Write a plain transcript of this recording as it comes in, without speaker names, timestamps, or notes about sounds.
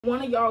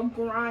One of y'all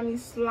grimy,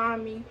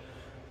 slimy,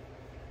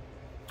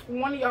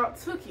 one of y'all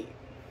took it.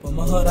 Put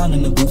my heart on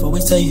in the booth,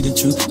 always tell you the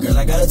truth. Girl,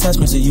 I got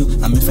attachments to you,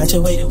 I'm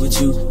infatuated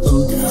with you.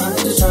 Ooh. Girl, I'm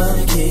just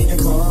trying to keep it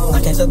cool.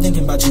 I can't stop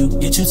thinking about you,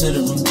 get you to the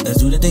room. Let's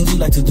do the things you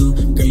like to do.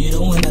 Girl, you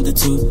the one at the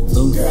two.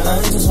 Ooh. Girl,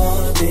 I just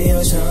wanna be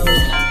with you.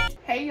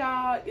 Hey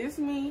y'all, it's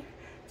me,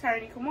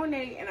 Tiny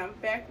Kamone, and I'm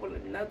back with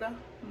another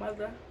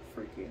mother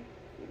freaking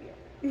video.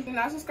 If you're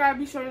not subscribed,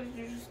 be sure that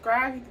you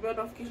subscribe, hit the bell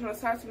notification on the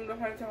side so you know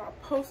every time I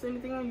post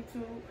anything on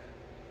YouTube.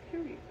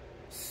 Period.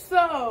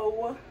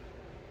 So,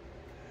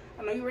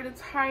 I know you read the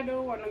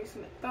title, I know you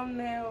seen the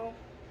thumbnail.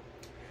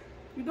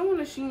 You're doing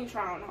a Shein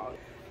try on haul.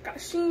 Got a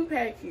Shein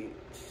package.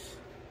 This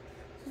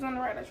is on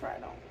the right, I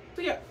tried on.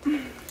 So yeah,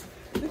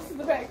 this is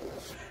the package.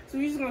 So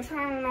we're just gonna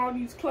try on all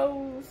these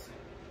clothes,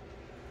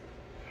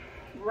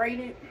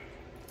 rate it,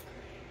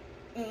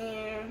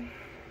 and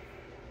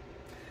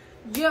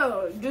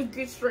yeah, just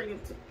get straight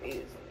into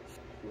business.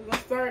 We're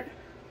gonna start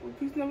with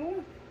piece number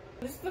one.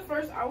 This is the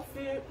first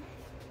outfit.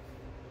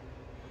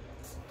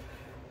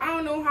 I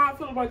don't know how I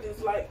feel about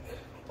this, like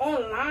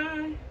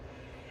online,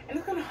 and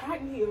it's kind of hot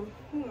in here.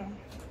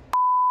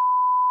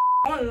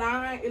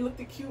 Online, it looked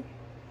cute.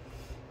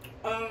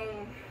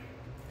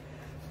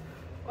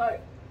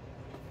 Like,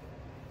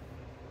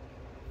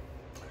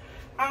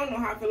 I don't know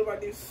how I feel about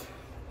this.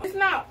 It's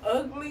not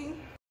ugly.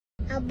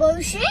 A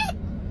bullshit.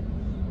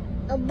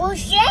 A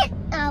bullshit.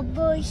 A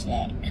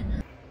bullshit.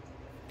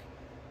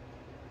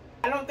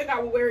 I don't think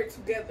I would wear it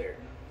together.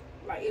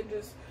 Like, it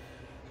just,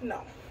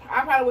 no.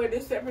 I probably wear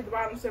this separate, the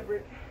bottom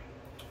separate.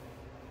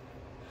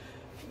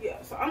 Yeah,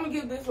 so I'm gonna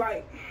give this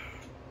like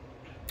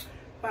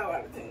 5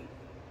 out of 10.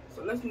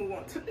 So let's move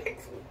on to the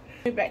next one.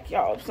 Get back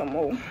y'all some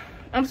more.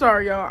 I'm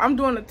sorry y'all, I'm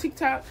doing a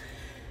TikTok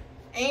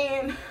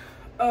and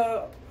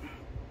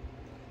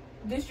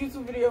this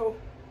YouTube video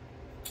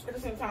at the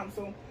same time,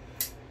 so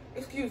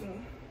excuse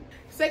me.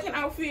 Second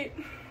outfit,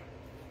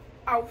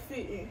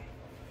 outfitting.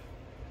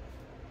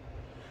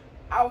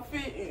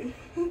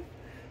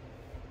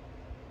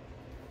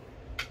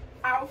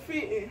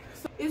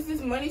 So it's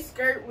this money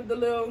skirt with the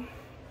little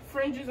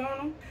fringes on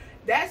them.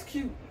 That's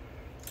cute.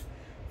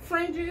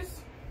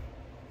 Fringes,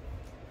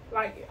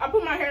 like it. I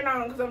put my hair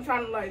down because I'm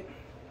trying to like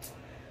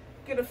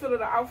get a feel of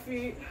the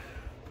outfit.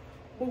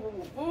 Boop, boop,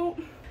 boop,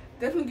 boop.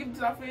 Definitely give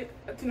this outfit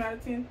a 10 out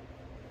of 10.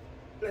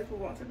 Let's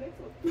move on to the next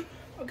one.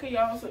 Okay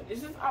y'all, so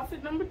this is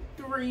outfit number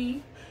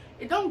 3.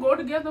 It don't go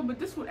together, but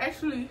this would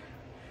actually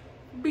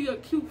be a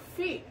cute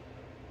fit.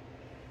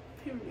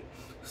 Period.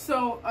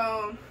 So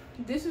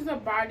this is a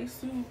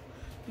bodysuit.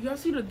 Do y'all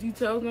see the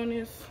details on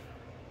this?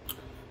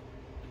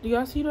 Do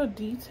y'all see the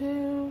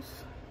details?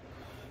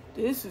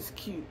 This is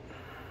cute.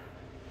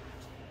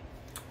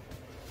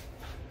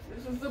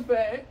 This is the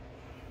back.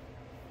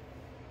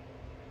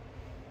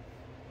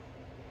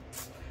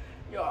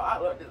 Y'all, I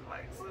love this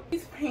bike. So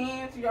these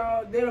pants,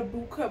 y'all, they're the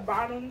boot cut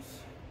bottoms.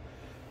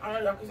 I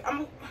don't know y'all, cause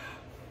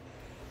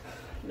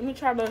let me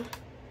try to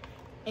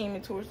aim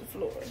it towards the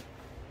floor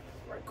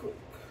right quick.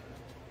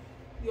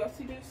 Y'all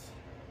see this?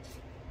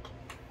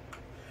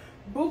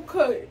 Boot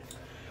cut.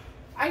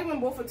 I give them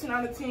both a 10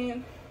 out of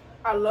 10.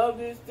 I love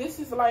this. This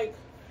is like,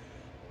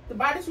 the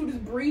bodysuit is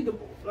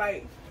breathable.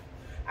 Like,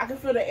 I can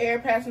feel the air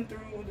passing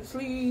through the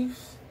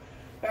sleeves,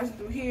 passing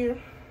through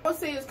here. I would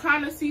say it's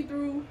kind of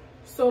see-through,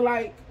 so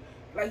like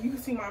you can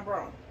see my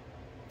bra.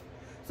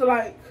 So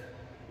like,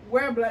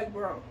 wear a black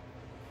bra,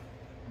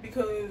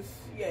 because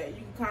yeah,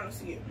 you can kind of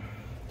see it.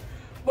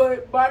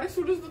 But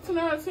bodysuit is the 10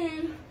 out of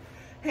 10.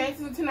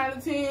 Pants is a 10 out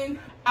of 10.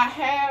 I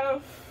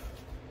have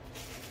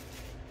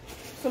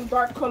some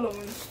dark color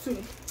ones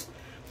too.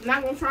 I'm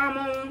not gonna try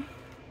them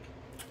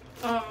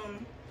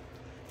on,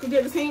 cause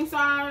they're the same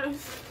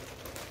size,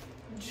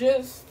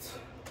 just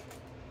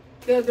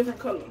they're a different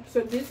color.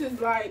 So this is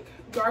like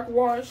dark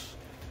wash,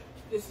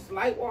 this is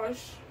light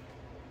wash.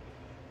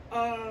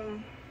 I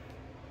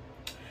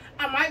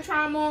might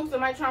try them on, cause I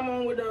might try them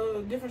on with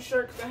a different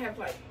shirt, cause I have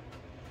like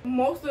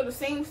most of the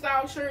same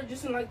style shirt,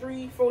 just in like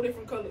 3-4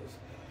 different colors.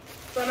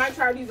 So I might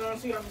try these on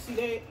so y'all can see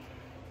that.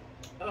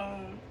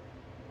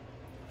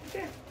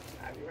 Yeah,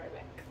 I'll be right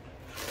back.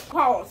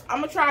 Pause.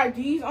 I'm gonna try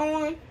these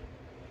on.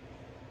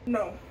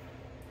 No.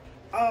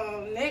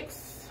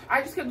 Next,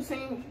 I just kept the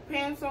same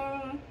pants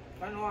on.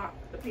 I know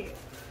the pants.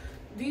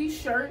 These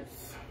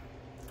shirts.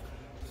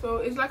 So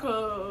it's like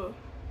a,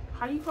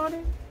 how do you call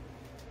it?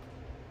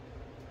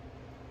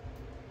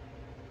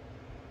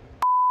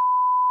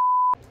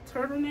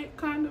 Turtleneck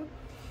kind of,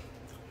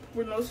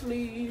 with no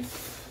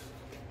sleeves.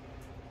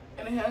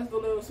 And it has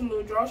the some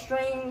little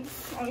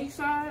drawstrings on each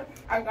side.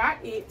 I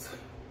got it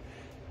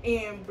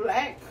in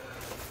black,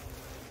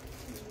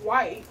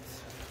 white,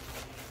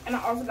 and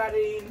I also got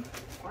it in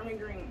army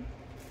green.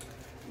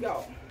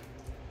 Y'all,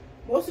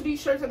 most of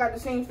these shirts I got the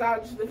same style,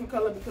 just different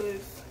color,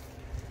 because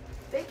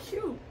they're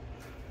cute.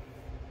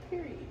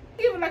 Period.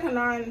 Give it like a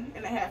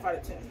 9.5 out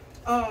of 10.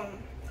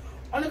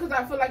 Only because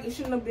I feel like it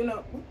shouldn't have been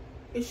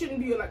it shouldn't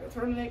be like a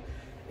turtleneck.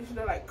 It should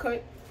have like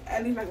cut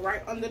at least like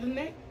right under the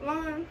neck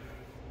line.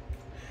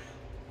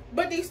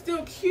 But they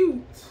still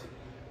cute.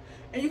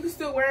 And you can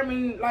still wear them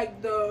in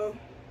like the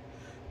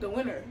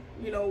winter,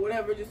 you know,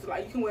 whatever. Just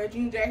like you can wear a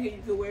jean jacket,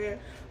 you can wear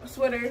a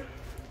sweater.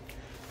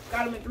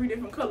 Got them in 3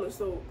 different colors,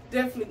 so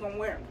definitely gonna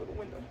wear them for the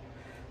winter.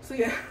 So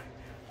yeah,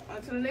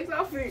 on to the next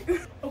outfit.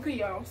 Okay,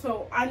 y'all,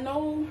 so I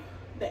know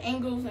the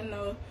angles and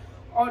the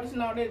artists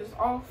and all that is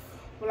off,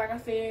 but like I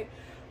said,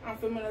 I'm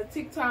filming a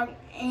TikTok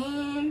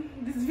and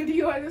this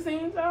video at the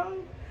same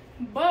time.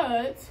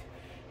 But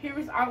here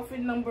is outfit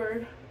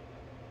number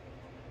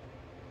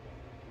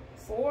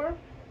 4.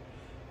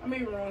 I may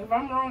be wrong. If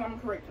I'm wrong, I'm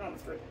corrected on the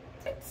screen.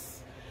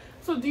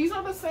 So these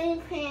are the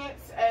same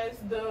pants as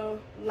the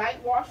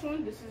light wash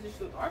one. This is just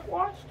the dark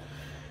wash.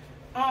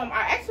 I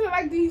actually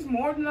like these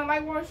more than the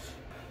light wash.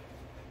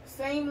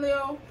 Same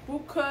little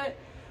boot cut,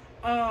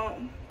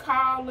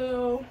 collar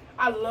little.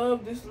 I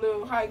love this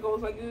little, how it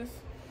goes like this.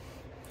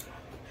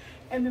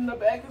 And then the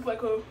back is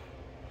like a,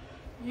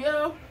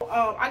 yeah.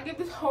 I get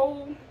this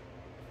whole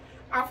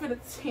outfit a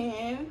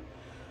 10.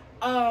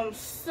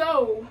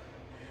 So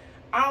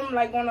I'm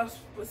like gonna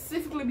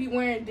specifically be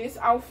wearing this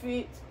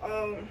outfit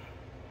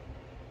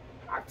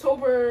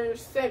October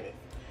 7th.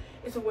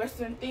 It's a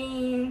Western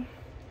theme.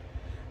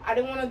 I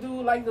didn't want to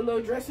do like the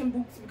little dressing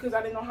boots because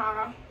I didn't know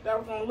how that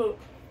was gonna look.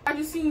 I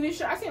just seen this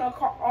shirt. I seen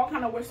all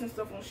kind of Western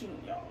stuff on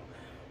Shein, y'all.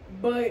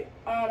 But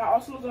I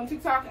also looked on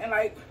TikTok and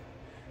like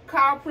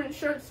cow print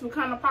shirts were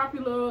kind of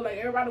popular. Like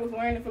everybody was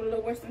wearing it for the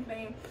little Western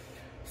thing.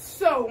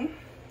 So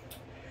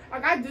I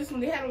got this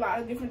one. They had a lot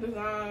of different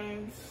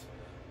designs.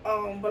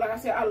 But like I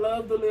said, I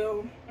love the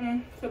little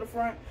to the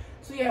front.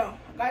 So yeah,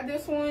 I got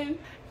this one,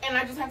 and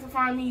I just have to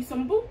find me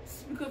some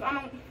boots because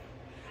I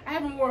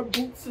haven't worn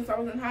boots since I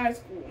was in high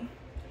school.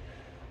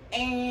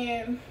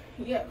 And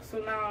yeah, so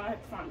now I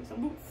have to find me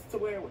some boots to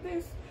wear with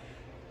this.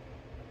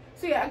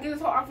 So yeah, I get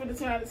this whole outfit a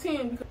 10 out of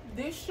 10 because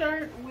this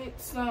shirt with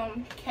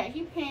some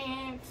khaki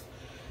pants.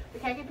 The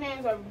khaki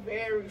pants are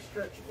very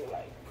stretchable,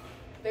 like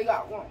they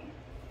got room,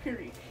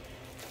 period.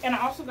 And I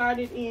also got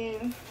it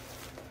in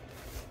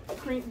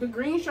the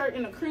green shirt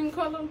in a cream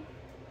color.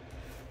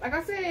 Like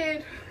I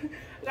said,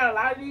 I got a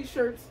lot of these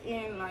shirts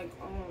in like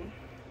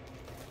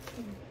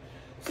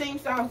same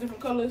styles,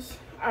 different colors.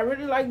 I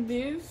really like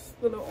this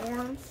little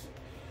orange.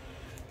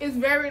 It's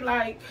very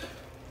like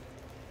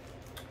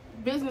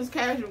business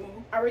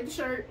casual. I rate the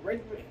shirt,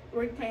 rate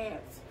the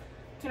pants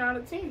 10 out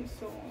of 10.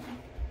 So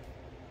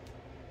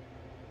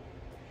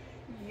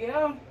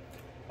yeah,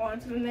 on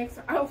to the next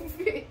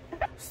outfit.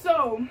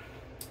 So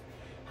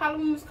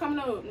Halloween is coming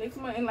up next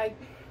month in like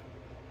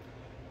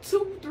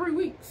 2-3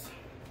 weeks.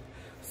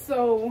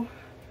 So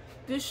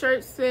this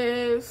shirt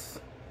says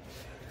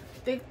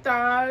thick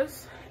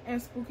thighs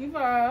and spooky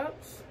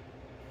vibes,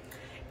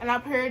 and I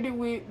paired it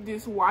with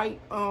this white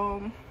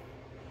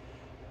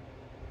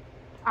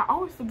I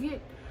always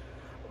forget,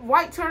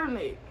 white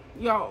turtleneck,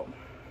 y'all.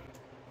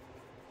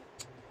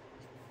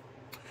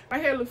 My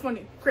hair looks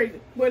funny, crazy,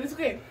 but it's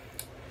okay,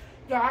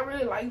 y'all. I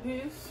really like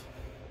this.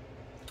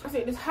 I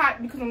said it's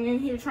hot because I'm in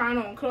here trying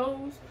on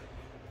clothes,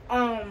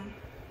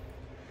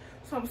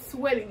 so I'm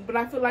sweating, but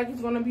I feel like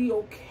it's gonna be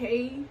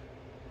okay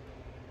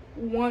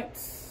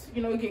once,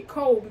 you know, it get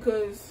cold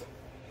because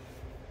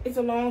it's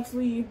a long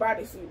sleeve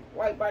bodysuit,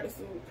 white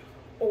bodysuit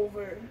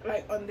over,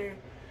 like under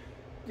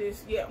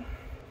this, yeah.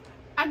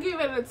 I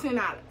give it a 10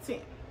 out of 10.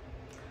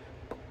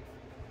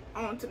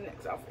 On to the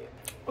next outfit.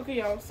 Okay,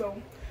 y'all,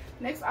 so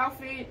next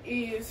outfit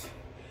is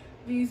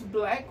these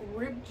black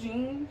ripped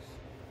jeans.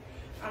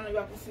 I don't know if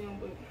y'all can see them,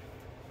 but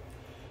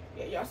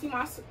yeah, y'all see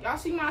my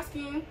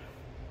skin.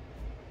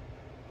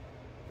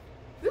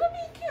 This will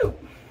be cute.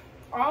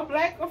 All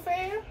black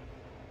affair.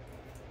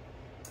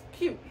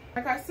 Cute.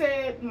 Like I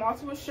said,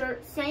 multiple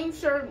shirts, same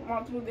shirt,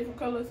 multiple different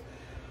colors.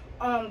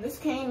 This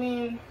came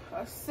in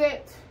a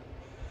set.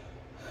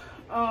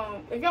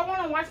 If y'all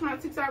want to watch my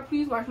TikTok,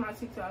 please watch my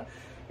TikTok.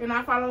 If you're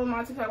not following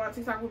my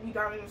TikTok will be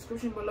down in the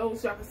description below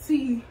so y'all can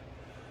see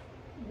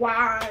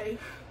why.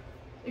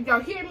 If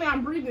y'all hear me,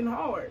 I'm breathing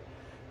hard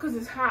because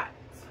it's hot.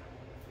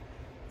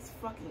 It's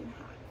fucking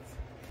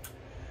hot.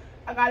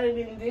 I got it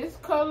in this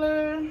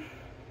color.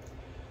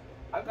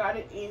 I got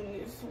it in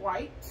this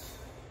white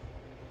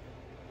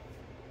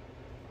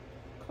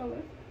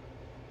color.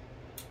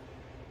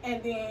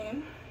 And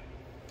then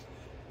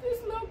this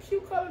little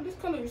cute color. This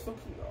color is so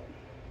cute, y'all.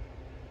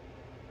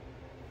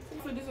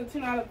 For this a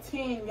 10 out of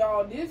 10,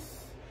 y'all.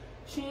 This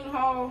Shein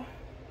haul.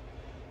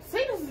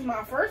 Say this is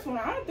my first one.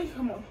 I don't think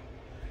I'm a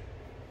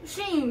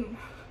Shein.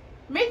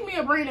 Make me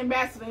a brand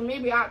ambassador and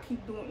maybe I'll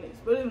keep doing this.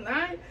 But if not,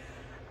 I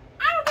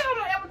don't think I'm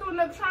gonna ever do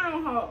another try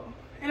on haul.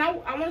 And I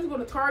wanted to go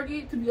to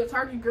Target to be a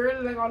Target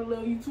girl, like all the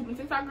little YouTube and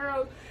TikTok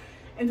girls,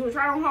 and do a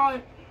try on haul.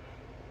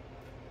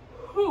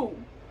 Who?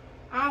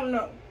 I don't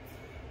know.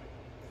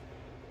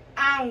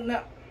 I don't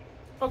know.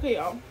 Okay,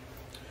 y'all.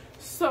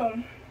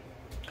 So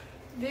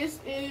this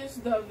is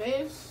the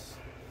vest.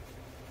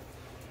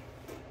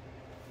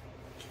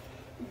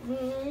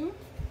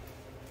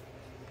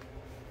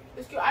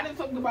 It's cute. I didn't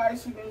talk about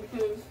this again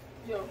because,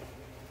 yo,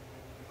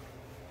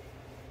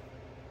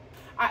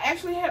 I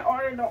actually had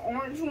ordered the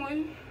orange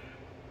one,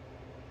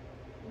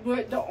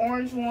 but the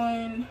orange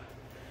one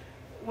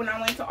when I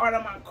went to order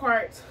my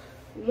cart,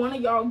 one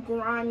of y'all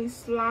grimy,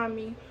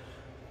 slimy,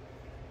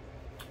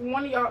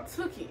 one of y'all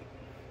took it.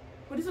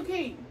 But it's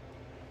okay.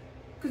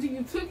 Because if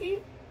you took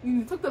it,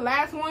 you took the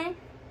last one,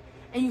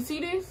 and you see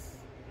this,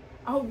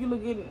 I hope you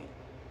look good in it.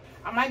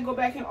 I might go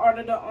back and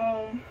order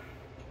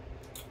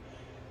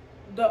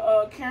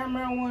the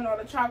caramel one, or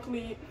the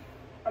chocolate,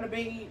 or the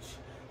beige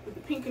with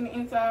the pink in the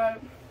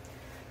inside.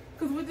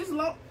 Because with this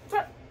long...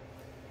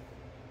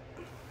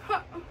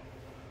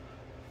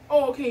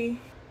 Oh, okay.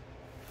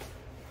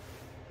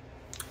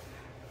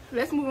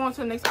 Let's move on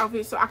to the next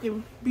outfit so I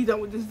can be done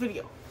with this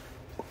video.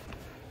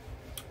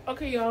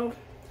 Okay, y'all.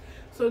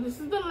 So this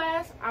is the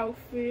last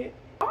outfit.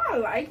 Oh, I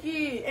like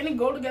it. And it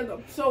go together.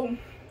 So,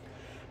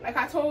 like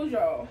I told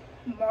y'all,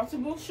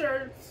 multiple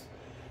shirts,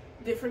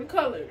 different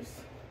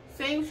colors.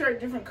 Same shirt,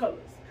 different colors.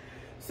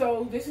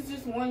 So this is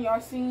just one y'all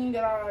seen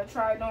that I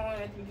tried on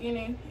at the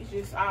beginning. It's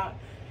just I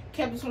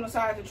kept this on the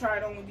side to try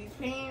it on with these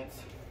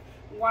pants.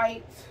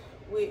 White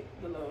with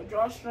the little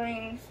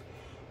drawstrings.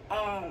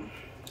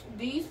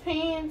 These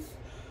pants,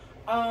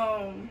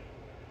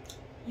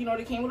 you know,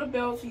 they came with a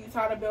belt, so you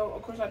tie the belt.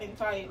 Of course, I didn't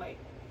tie it like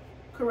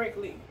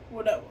correctly,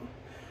 whatever.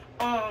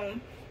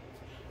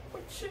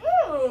 But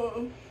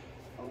chill.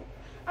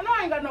 I know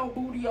I ain't got no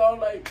booty, y'all.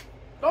 Like,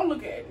 don't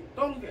look at it.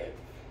 Don't look at it.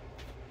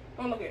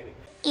 Don't look at it.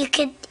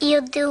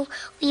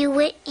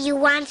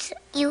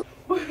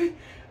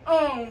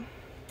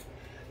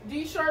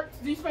 These shirts,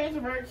 these pants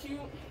are very cute.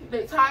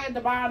 They tie at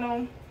the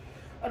bottom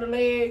of the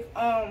leg.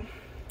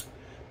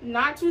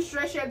 Not too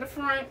stretchy at the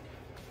front,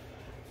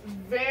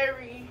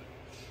 very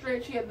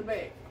stretchy at the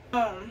back.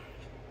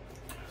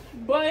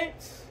 But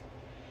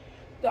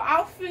the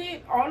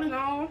outfit, all in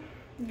all,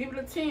 give it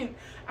a 10.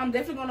 I'm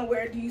definitely gonna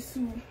wear these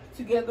two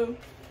together.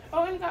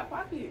 Oh, and it got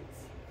pockets.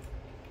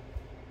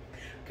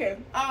 Okay,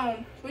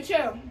 but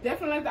yeah,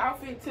 definitely like the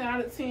outfit, 10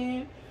 out of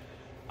 10.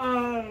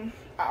 I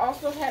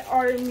also had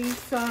ordered me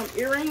some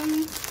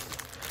earrings.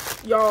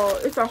 Y'all,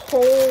 it's a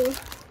whole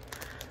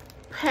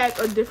pack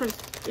of different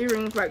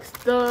earrings, like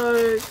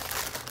studs.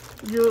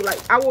 Like,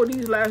 I wore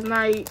these last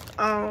night.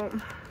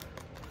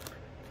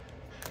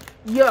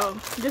 Yeah,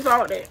 just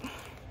all that.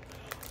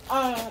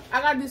 I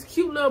got this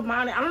cute little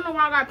bonnet. I don't know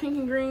why I got pink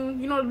and green.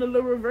 You know the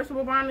little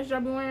reversible bonnets y'all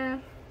be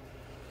wearing?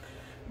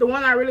 The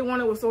one I really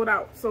wanted was sold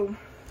out. So,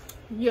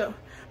 yeah.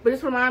 But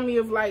this reminds me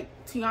of, like,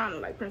 Tiana,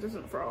 like Princess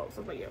and the Frog.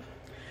 So, like, yeah.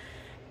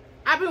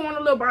 I've been wanting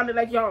a little bonnet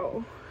like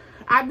y'all.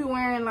 I be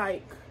wearing,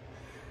 like,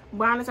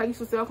 bonnets I used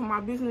to sell for my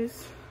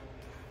business.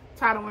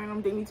 Tired of wearing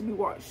them. They need to be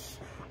washed.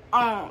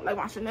 Like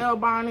my Chanel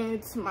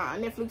bonnets, my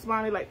Netflix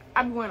bonnet. Like,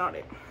 I be wearing all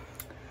that.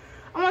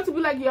 I want to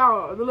be like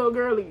y'all, the little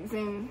girlies,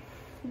 and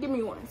give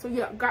me one. So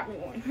yeah, got me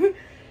one.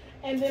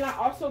 And then I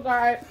also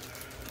got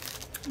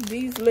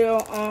these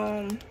little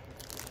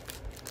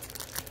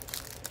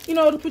you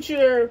know, to put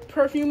your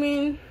perfume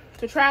in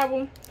to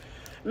travel.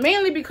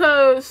 Mainly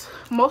because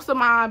most of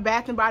my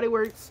Bath and Body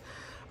Works,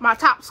 my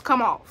tops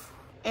come off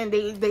and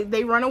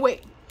they run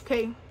away.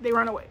 Okay, they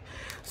run away.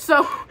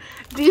 So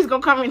these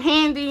gonna come in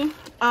handy.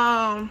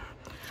 I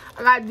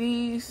got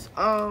these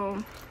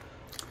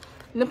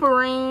nipple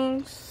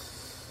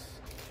rings,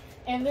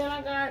 and then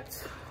I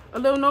got a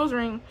little nose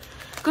ring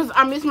because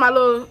I miss my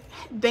little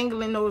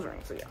dangling nose ring.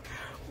 So yeah,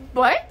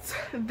 but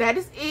that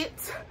is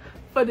it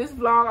for this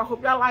vlog. I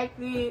hope y'all liked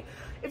it.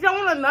 If y'all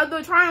want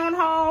another try on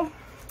haul,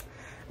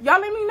 y'all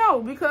let me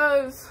know,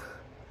 because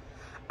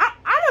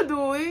I'll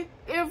do it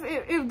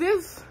if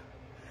this,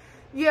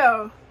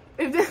 yeah,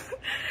 if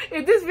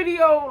this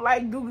video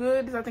like do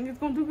good, because I think it's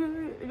gonna do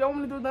good. If y'all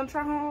want me to do another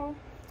try on haul,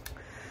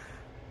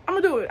 I'm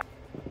gonna do it.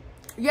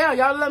 Yeah,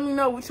 y'all let me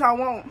know what y'all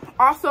want.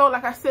 Also,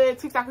 like I said,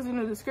 TikTok is in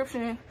the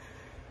description.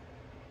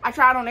 I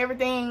tried on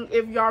everything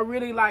if y'all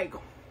really like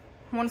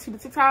want to see the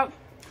TikTok.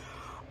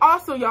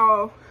 Also,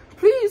 y'all,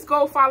 please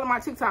go follow my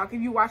TikTok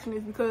if you're watching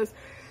this, because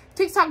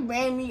TikTok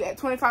banned me at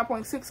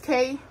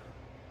 25.6K.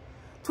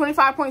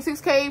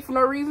 25.6K for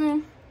no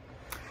reason.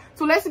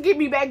 So let's get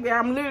me back there.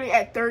 I'm literally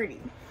at 30.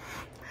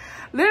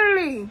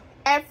 Literally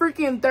at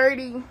freaking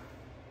 30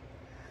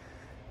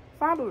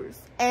 followers.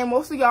 And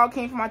most of y'all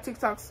came from my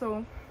TikTok.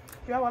 So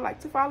if y'all would like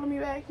to follow me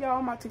back,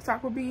 y'all, my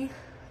TikTok will be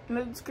in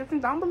the description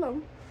down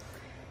below.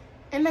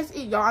 And that's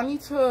it, y'all. I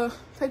need to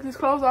take these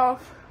clothes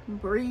off,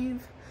 breathe,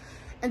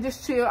 and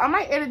just chill. I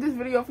might edit this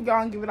video for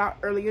y'all and give it out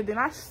earlier than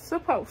I'm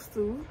supposed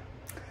to.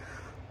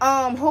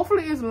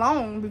 Hopefully it's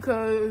long,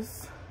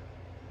 because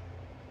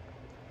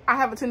I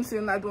have a tendency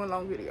of not doing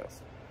long videos.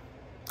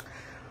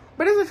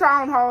 But it's a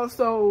try on haul,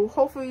 so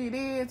hopefully it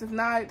is. If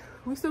not,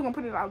 we still gonna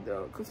put it out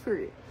there, cause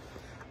period.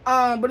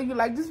 But if you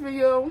like this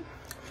video,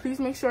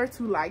 please make sure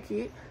to like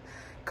it,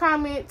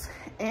 comment,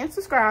 and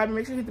subscribe. And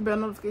make sure you hit the bell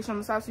notification on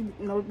the side so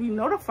you be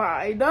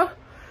notified.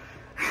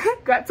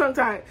 Got tongue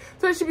tied.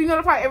 So you should be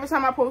notified every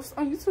time I post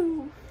on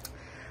YouTube.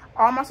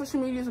 All my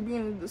social medias will be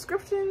in the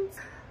descriptions.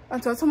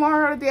 Until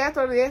tomorrow, the day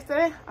after, the day after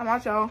that, I'm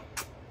out, y'all.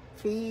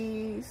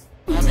 Peace.